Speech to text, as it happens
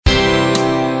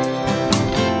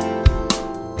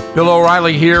Bill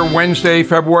O'Reilly here, Wednesday,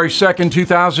 February 2nd,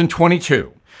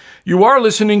 2022. You are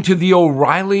listening to the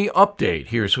O'Reilly Update.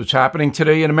 Here's what's happening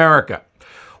today in America.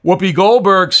 Whoopi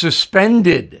Goldberg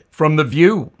suspended from The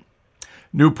View.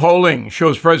 New polling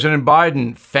shows President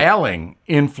Biden failing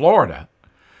in Florida.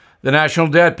 The national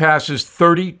debt passes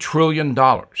 $30 trillion.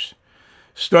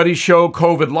 Studies show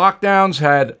COVID lockdowns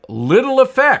had little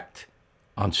effect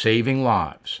on saving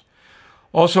lives.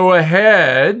 Also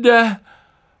ahead,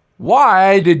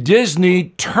 why did Disney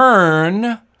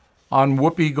turn on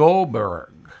Whoopi Goldberg?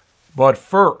 But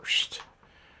first,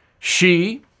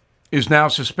 she is now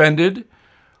suspended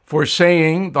for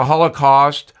saying the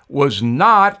Holocaust was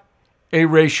not a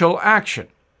racial action.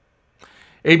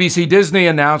 ABC Disney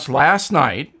announced last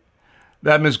night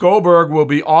that Ms. Goldberg will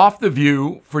be off The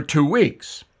View for 2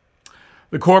 weeks.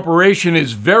 The corporation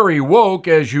is very woke,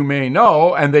 as you may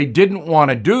know, and they didn't want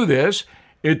to do this.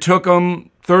 It took them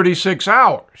 36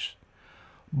 hours.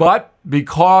 But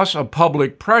because of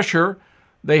public pressure,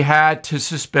 they had to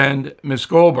suspend Ms.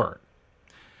 Goldberg.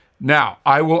 Now,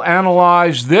 I will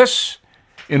analyze this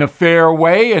in a fair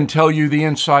way and tell you the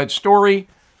inside story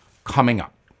coming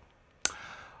up.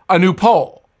 A new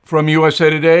poll from USA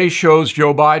Today shows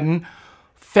Joe Biden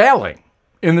failing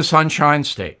in the Sunshine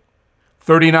State.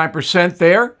 39%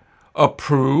 there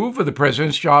approve of the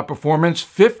president's job performance,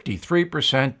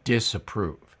 53%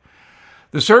 disapprove.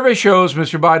 The survey shows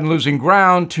Mr. Biden losing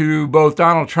ground to both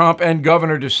Donald Trump and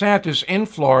Governor DeSantis in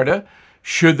Florida,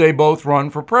 should they both run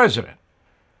for president.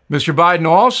 Mr. Biden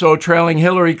also trailing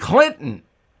Hillary Clinton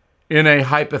in a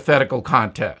hypothetical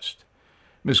contest.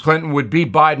 Ms. Clinton would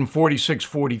beat Biden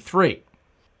 46-43.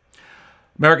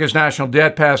 America's national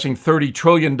debt passing $30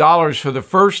 trillion for the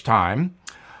first time.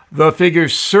 The figure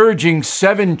surging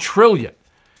 $7 trillion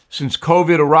since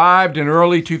COVID arrived in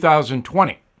early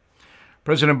 2020.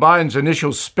 President Biden's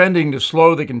initial spending to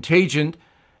slow the contagion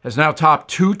has now topped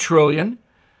 $2 trillion.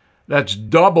 That's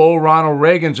double Ronald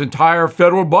Reagan's entire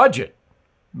federal budget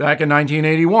back in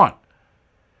 1981.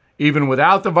 Even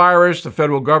without the virus, the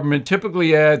federal government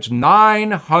typically adds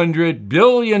 $900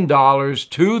 billion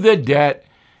to the debt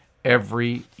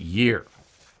every year.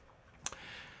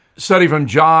 A study from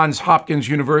Johns Hopkins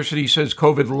University says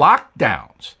COVID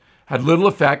lockdowns had little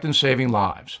effect in saving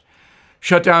lives.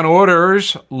 Shutdown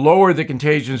orders lowered the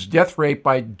contagion's death rate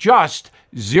by just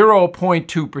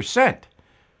 0.2%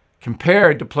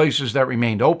 compared to places that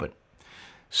remained open.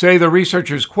 Say the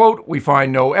researchers, quote, "We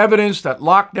find no evidence that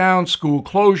lockdowns, school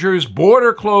closures,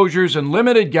 border closures, and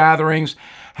limited gatherings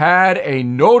had a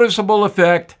noticeable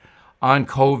effect on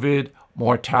COVID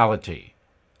mortality,"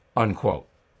 unquote.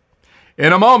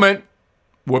 In a moment,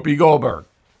 Whoopi Goldberg.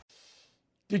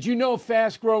 Did you know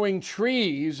Fast Growing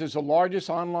Trees is the largest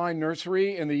online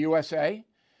nursery in the USA?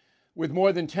 With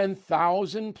more than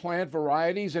 10,000 plant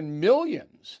varieties and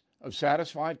millions of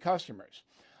satisfied customers.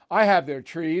 I have their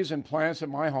trees and plants at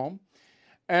my home,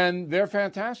 and they're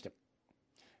fantastic.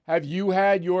 Have you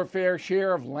had your fair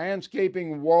share of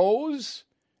landscaping woes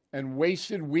and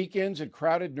wasted weekends at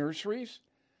crowded nurseries?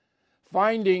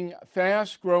 Finding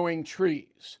Fast Growing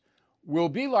Trees will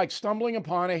be like stumbling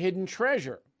upon a hidden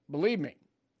treasure, believe me.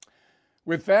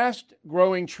 With Fast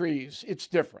Growing Trees, it's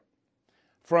different.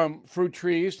 From fruit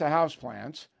trees to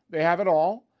houseplants, they have it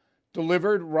all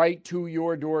delivered right to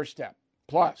your doorstep.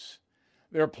 Plus,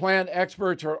 their plant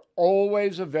experts are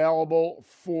always available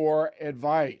for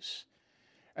advice.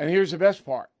 And here's the best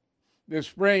part. This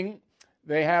spring,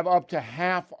 they have up to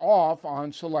half off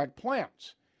on select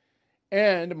plants.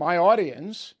 And my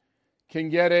audience can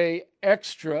get an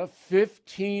extra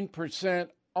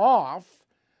 15% off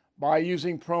by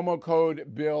using promo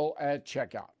code BILL at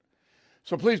checkout.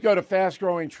 So please go to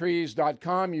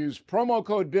fastgrowingtrees.com, use promo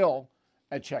code BILL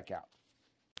at checkout.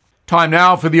 Time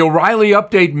now for the O'Reilly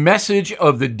Update message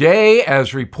of the day.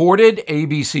 As reported,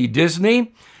 ABC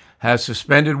Disney has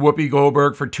suspended Whoopi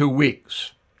Goldberg for 2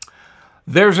 weeks.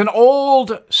 There's an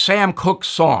old Sam Cooke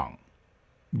song,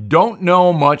 "Don't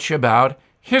Know Much About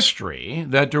History,"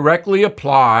 that directly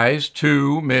applies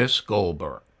to Miss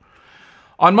Goldberg.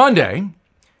 On Monday,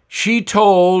 she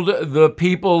told the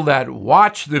people that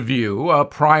watch The View, a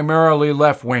primarily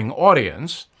left-wing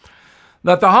audience,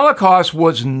 that the Holocaust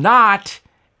was not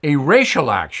a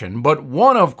racial action, but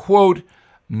one of, quote,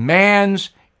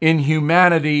 man's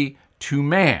inhumanity to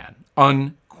man,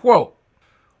 unquote.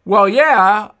 Well,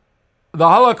 yeah, the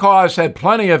Holocaust had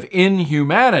plenty of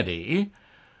inhumanity,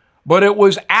 but it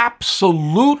was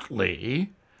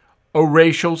absolutely a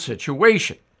racial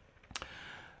situation.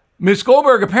 Ms.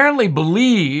 Goldberg apparently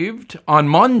believed on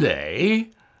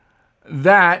Monday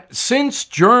that since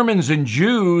Germans and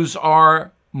Jews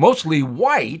are mostly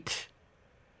white,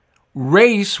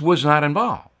 race was not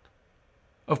involved.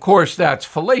 Of course, that's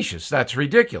fallacious. That's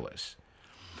ridiculous.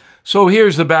 So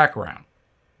here's the background.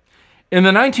 In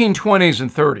the 1920s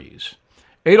and 30s,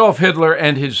 Adolf Hitler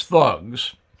and his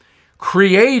thugs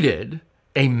created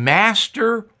a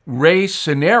master race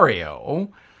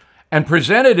scenario and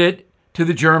presented it to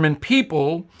the German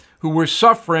people who were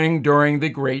suffering during the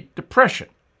Great Depression.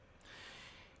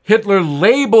 Hitler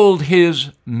labeled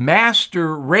his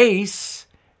master race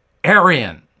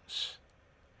Aryans.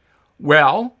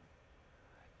 Well,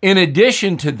 in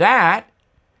addition to that,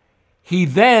 he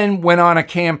then went on a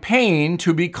campaign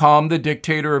to become the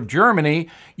dictator of Germany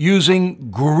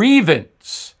using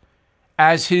grievance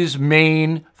as his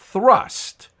main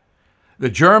thrust. The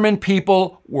German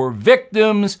people were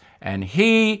victims, and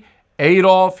he,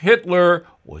 Adolf Hitler,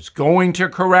 was going to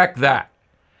correct that.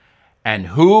 And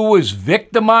who was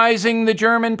victimizing the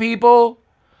German people?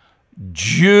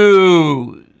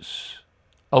 Jews,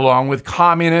 along with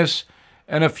communists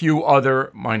and a few other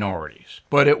minorities.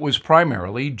 But it was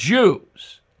primarily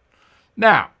Jews.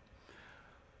 Now,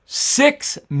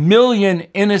 6 million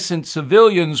innocent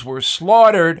civilians were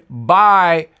slaughtered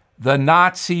by the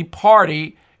Nazi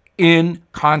Party in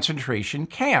concentration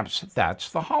camps. That's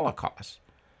the Holocaust.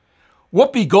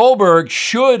 Whoopi Goldberg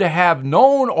should have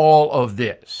known all of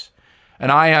this.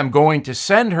 And I am going to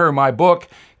send her my book,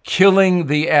 Killing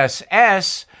the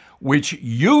SS, which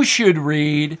you should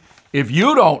read if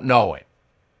you don't know it.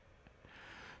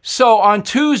 So on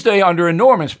Tuesday, under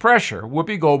enormous pressure,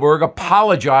 Whoopi Goldberg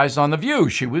apologized on The View.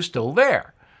 She was still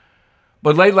there.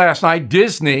 But late last night,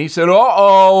 Disney said,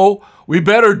 uh-oh, we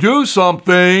better do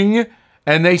something.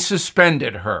 And they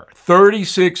suspended her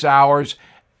 36 hours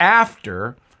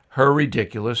after her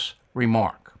ridiculous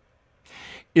remark.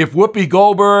 If Whoopi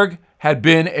Goldberg had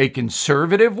been a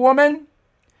conservative woman,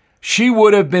 she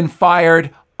would have been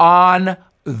fired on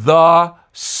the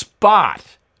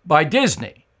spot by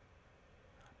Disney.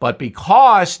 But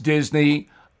because Disney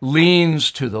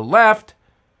leans to the left,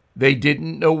 they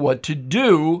didn't know what to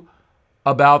do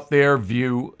about their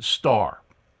View star.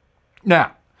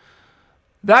 Now,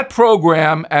 that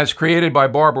program, as created by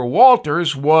Barbara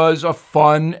Walters, was a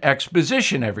fun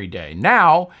exposition every day.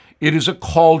 Now, it is a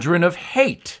cauldron of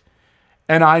hate,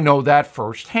 and I know that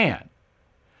firsthand.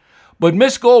 But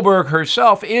Miss Goldberg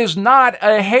herself is not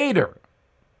a hater.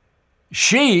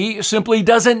 She simply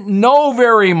doesn't know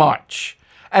very much,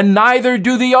 and neither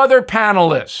do the other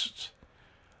panelists.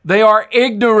 They are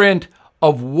ignorant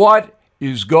of what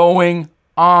is going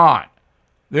on.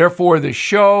 Therefore, the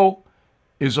show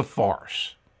is a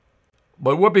farce.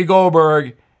 But Whoopi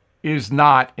Goldberg is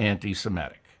not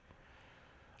anti-Semitic.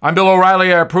 I'm Bill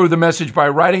O'Reilly. I approve the message by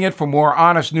writing it. For more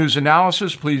honest news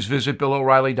analysis, please visit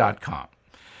BillO'Reilly.com.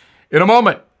 In a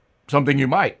moment, something you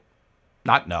might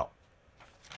not know.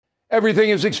 Everything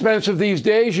is expensive these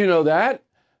days, you know that.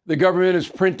 The government is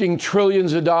printing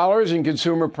trillions of dollars and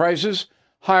consumer prices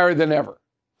higher than ever.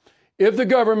 If the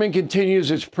government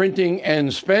continues its printing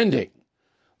and spending,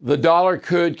 the dollar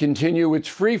could continue its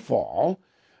free fall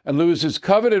and lose its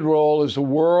coveted role as the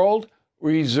world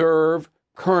reserve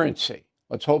currency.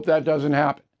 Let's hope that doesn't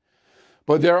happen.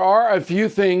 But there are a few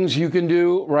things you can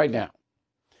do right now.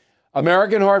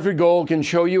 American Hartford Gold can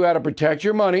show you how to protect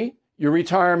your money, your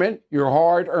retirement, your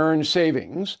hard-earned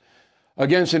savings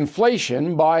against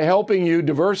inflation by helping you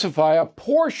diversify a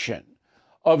portion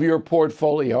of your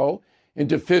portfolio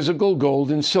into physical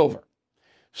gold and silver.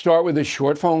 Start with a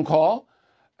short phone call,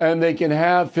 and they can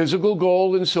have physical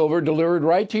gold and silver delivered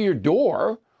right to your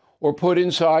door or put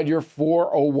inside your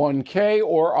 401k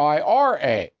or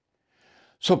IRA.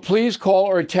 So please call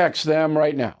or text them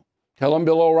right now. Tell them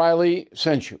Bill O'Reilly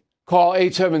sent you. Call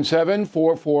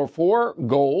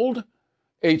 877-444-GOLD,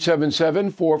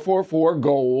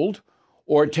 877-444-GOLD,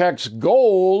 or text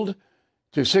GOLD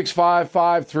to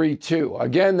 65532.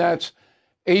 Again, that's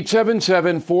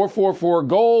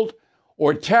 877-444-GOLD,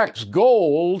 or text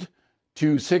GOLD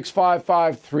to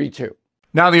 65532.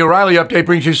 Now, the O'Reilly Update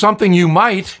brings you something you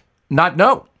might not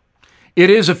know. It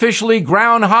is officially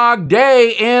Groundhog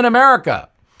Day in America,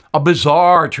 a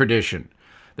bizarre tradition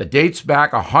that dates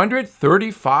back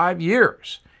 135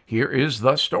 years. Here is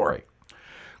the story.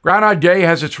 Groundhog Day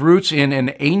has its roots in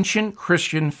an ancient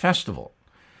Christian festival.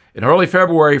 In early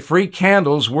February, free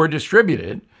candles were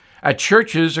distributed at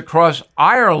churches across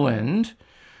Ireland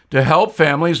to help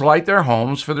families light their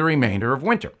homes for the remainder of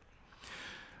winter.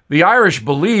 The Irish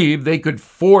believed they could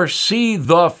foresee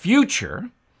the future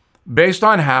based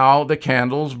on how the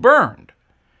candles burned.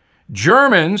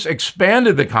 Germans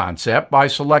expanded the concept by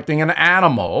selecting an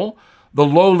animal, the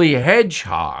lowly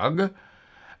hedgehog,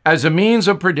 as a means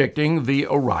of predicting the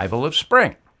arrival of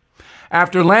spring.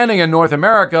 After landing in North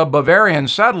America, Bavarian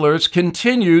settlers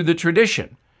continued the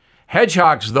tradition,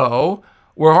 Hedgehogs, though,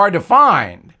 were hard to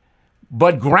find,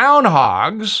 but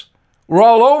groundhogs were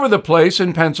all over the place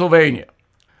in Pennsylvania.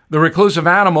 The reclusive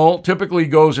animal typically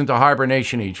goes into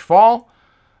hibernation each fall,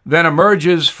 then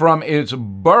emerges from its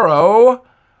burrow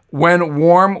when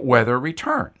warm weather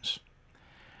returns.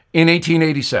 In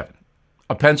 1887,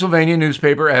 a Pennsylvania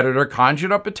newspaper editor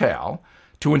conjured up a tale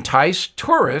to entice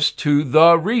tourists to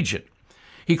the region.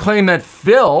 He claimed that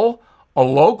Phil, a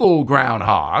local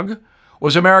groundhog,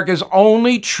 was America's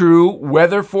only true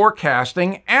weather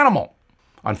forecasting animal.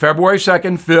 On February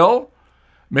 2nd, Phil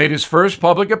made his first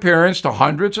public appearance to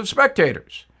hundreds of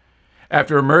spectators.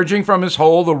 After emerging from his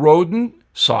hole, the rodent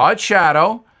saw its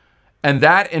shadow, and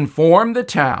that informed the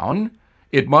town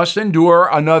it must endure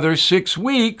another 6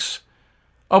 weeks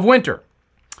of winter.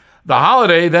 The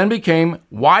holiday then became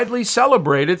widely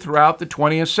celebrated throughout the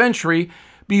 20th century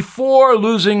before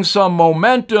losing some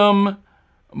momentum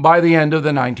by the end of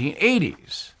the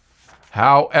 1980s.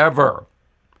 However,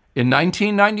 in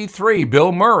 1993,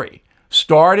 Bill Murray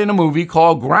starred in a movie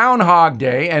called Groundhog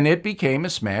Day, and it became a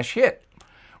smash hit,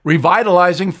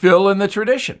 revitalizing Phil and the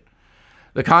tradition.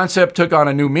 The concept took on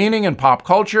a new meaning in pop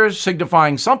culture,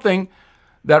 signifying something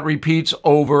that repeats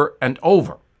over and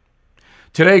over.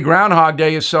 Today, Groundhog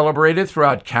Day is celebrated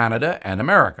throughout Canada and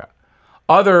America.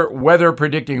 Other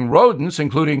weather-predicting rodents,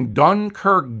 including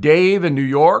Dunkirk Dave in New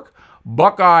York,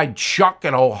 Buckeyed Chuck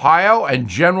in Ohio, and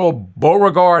General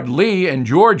Beauregard Lee in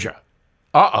Georgia.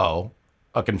 Uh-oh,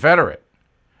 a Confederate.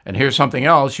 And here's something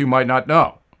else you might not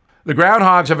know. The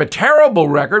groundhogs have a terrible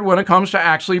record when it comes to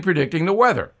actually predicting the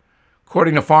weather.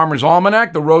 According to Farmer's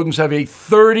Almanac, the rodents have a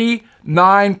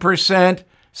 39%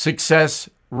 success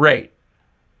rate.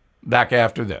 Back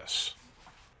after this.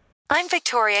 I'm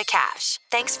Victoria Cash.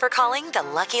 Thanks for calling the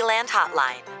Lucky Land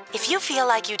Hotline. If you feel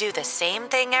like you do the same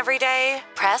thing every day,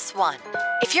 press 1.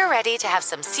 If you're ready to have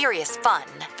some serious fun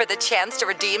for the chance to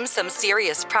redeem some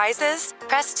serious prizes,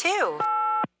 press 2.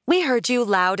 We heard you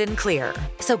loud and clear.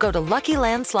 So go to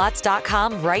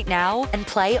LuckyLandSlots.com right now and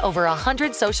play over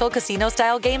 100 social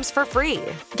casino-style games for free.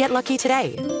 Get lucky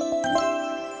today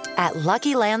at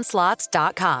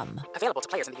LuckyLandSlots.com. Available to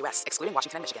players in the U.S., excluding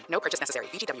Washington and Michigan. No purchase necessary.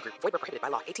 VGW Group. Void where prohibited by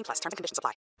law. 18+. Terms and conditions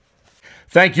apply.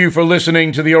 Thank you for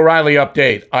listening to the O'Reilly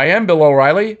Update. I am Bill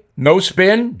O'Reilly. No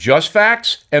spin, just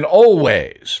facts, and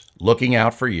always looking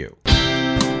out for you.